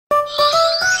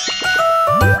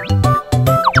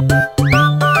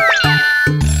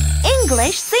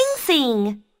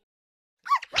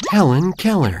Helen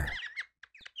Keller.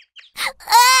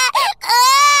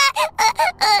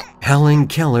 Helen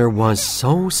Keller was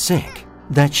so sick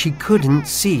that she couldn't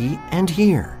see and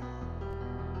hear.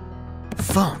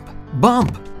 Thump,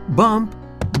 bump, bump,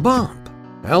 bump.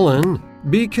 Helen,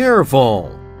 be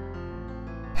careful.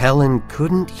 Helen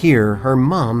couldn't hear her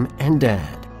mom and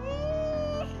dad.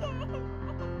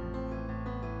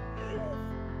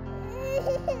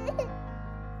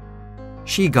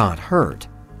 She got hurt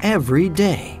every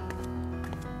day.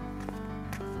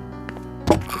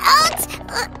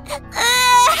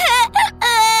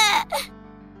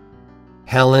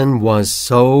 Helen was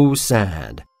so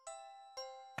sad.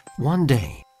 One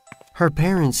day, her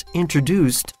parents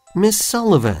introduced Miss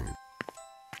Sullivan.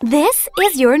 This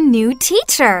is your new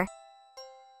teacher.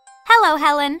 Hello,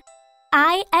 Helen.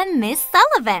 I am Miss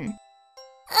Sullivan.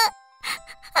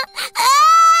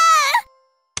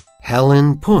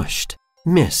 Helen pushed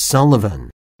Miss Sullivan.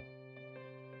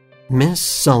 Miss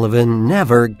Sullivan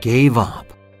never gave up.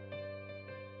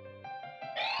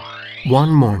 One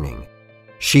morning,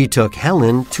 she took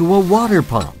Helen to a water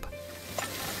pump.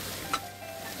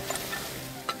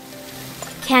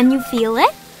 Can you feel it?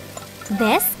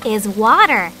 This is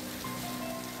water.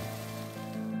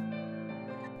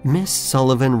 Miss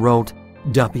Sullivan wrote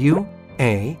W-A-T-E-R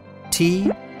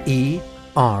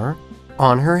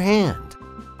on her hand.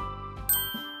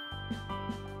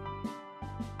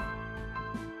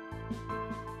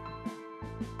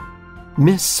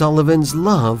 Miss Sullivan's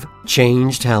love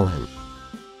changed Helen.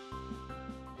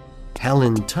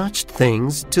 Helen touched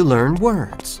things to learn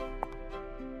words.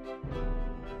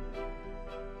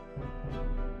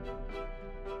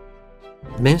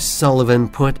 Miss Sullivan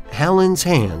put Helen's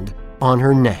hand on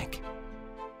her neck.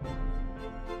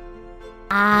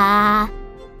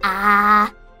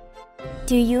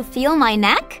 Do you feel my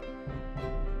neck?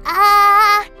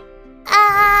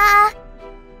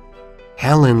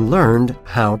 Helen learned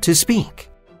how to speak.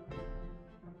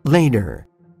 Later,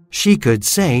 she could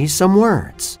say some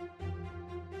words.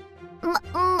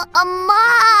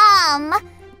 Mom!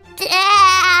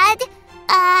 Dad!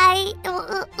 I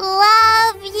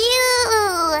love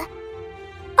you!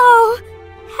 Oh,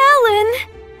 Helen!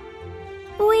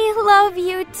 We love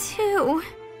you too.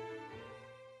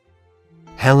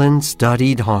 Helen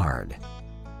studied hard.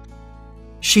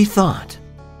 She thought,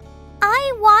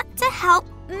 I want to help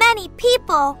many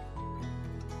people.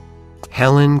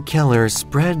 Helen Keller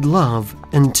spread love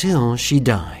until she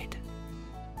died.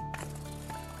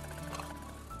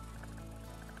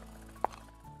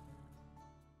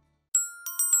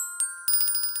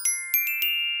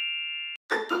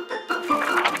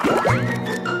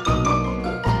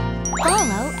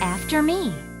 Follow after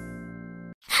me.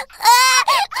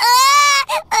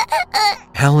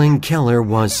 Helen Keller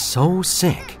was so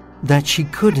sick that she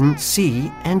couldn't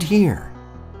see and hear.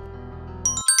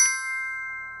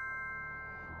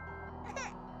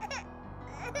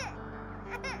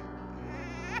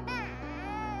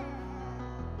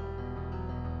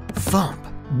 Thump,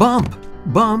 bump,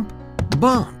 bump,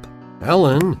 bump.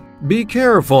 Helen, be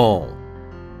careful.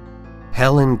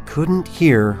 Helen couldn't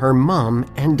hear her mom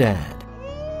and dad.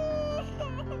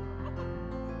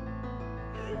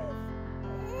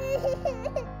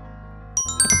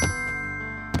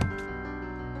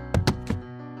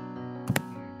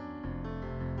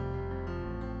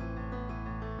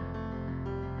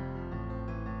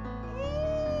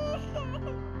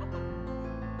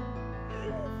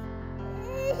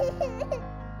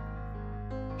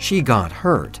 She got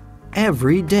hurt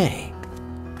every day.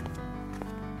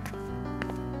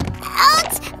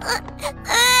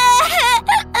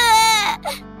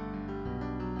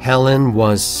 Helen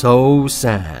was so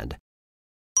sad.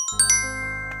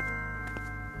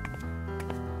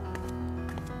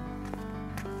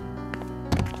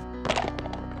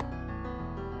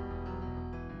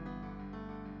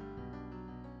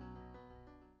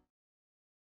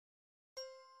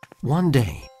 One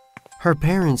day, her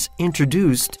parents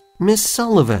introduced Miss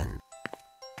Sullivan.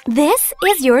 This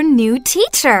is your new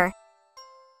teacher.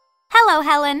 Hello,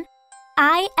 Helen.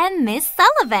 I am Miss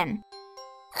Sullivan.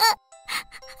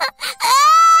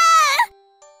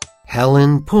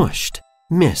 Helen pushed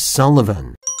Miss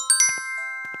Sullivan.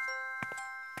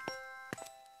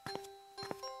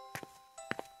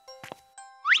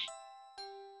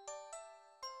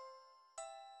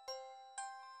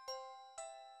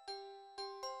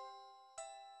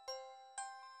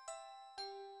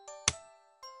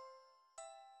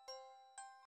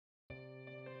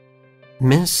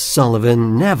 Miss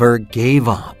Sullivan never gave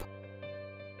up.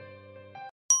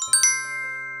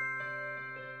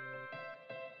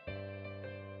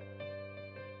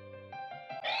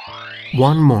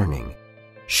 One morning,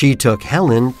 She took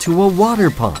Helen to a water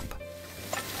pump.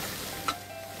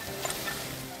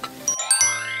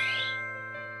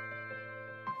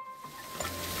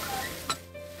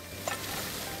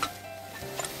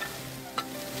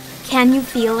 Can you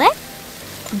feel it?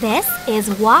 This is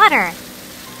water.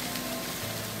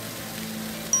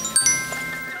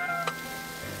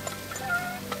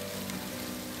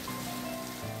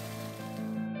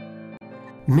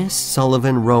 Miss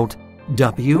Sullivan wrote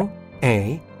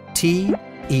W-A-T-E-R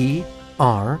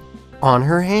on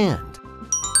her hand.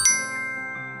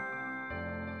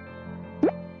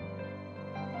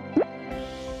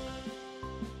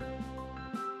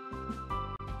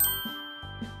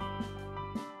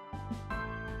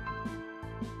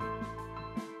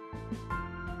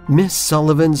 Miss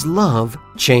Sullivan's love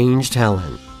changed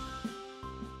Helen.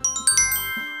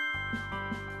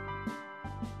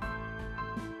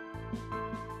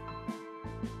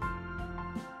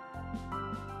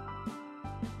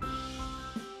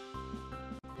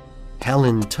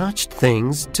 Helen touched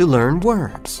things to learn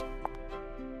words.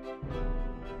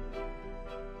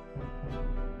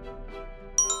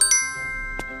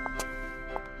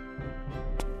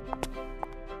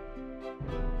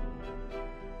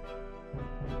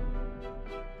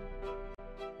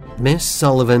 Miss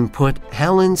Sullivan put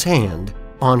Helen's hand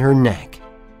on her neck.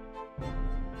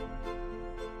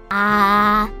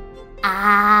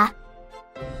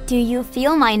 Do you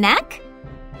feel my neck?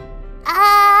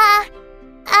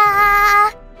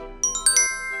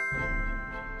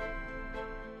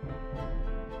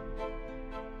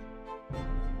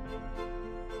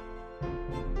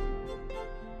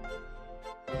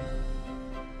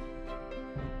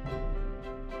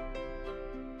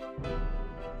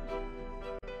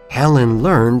 Helen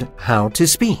learned how to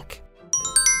speak.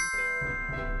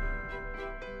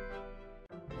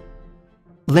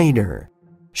 Later,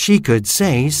 she could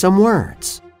say some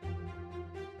words.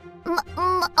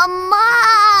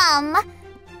 Mom!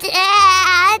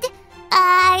 Dad!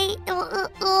 I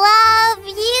love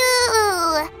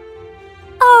you!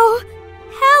 Oh,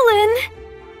 Helen!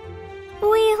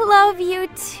 We love you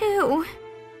too.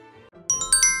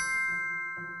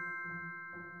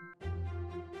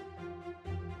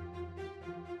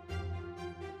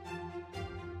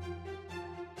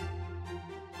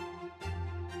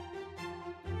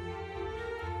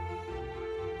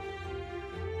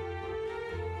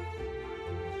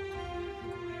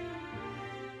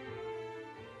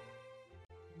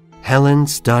 Helen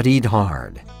studied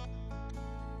hard.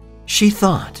 She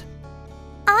thought,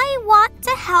 I want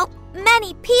to help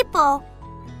many people.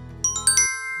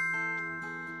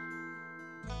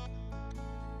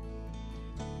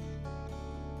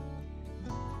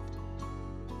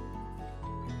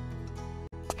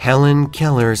 Helen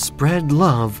Keller spread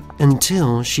love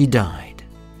until she died.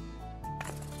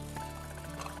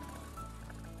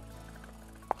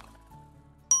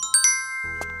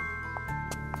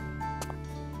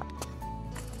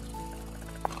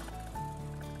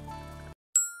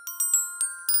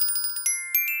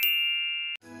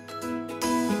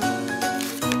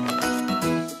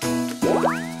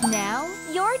 Now,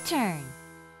 your turn.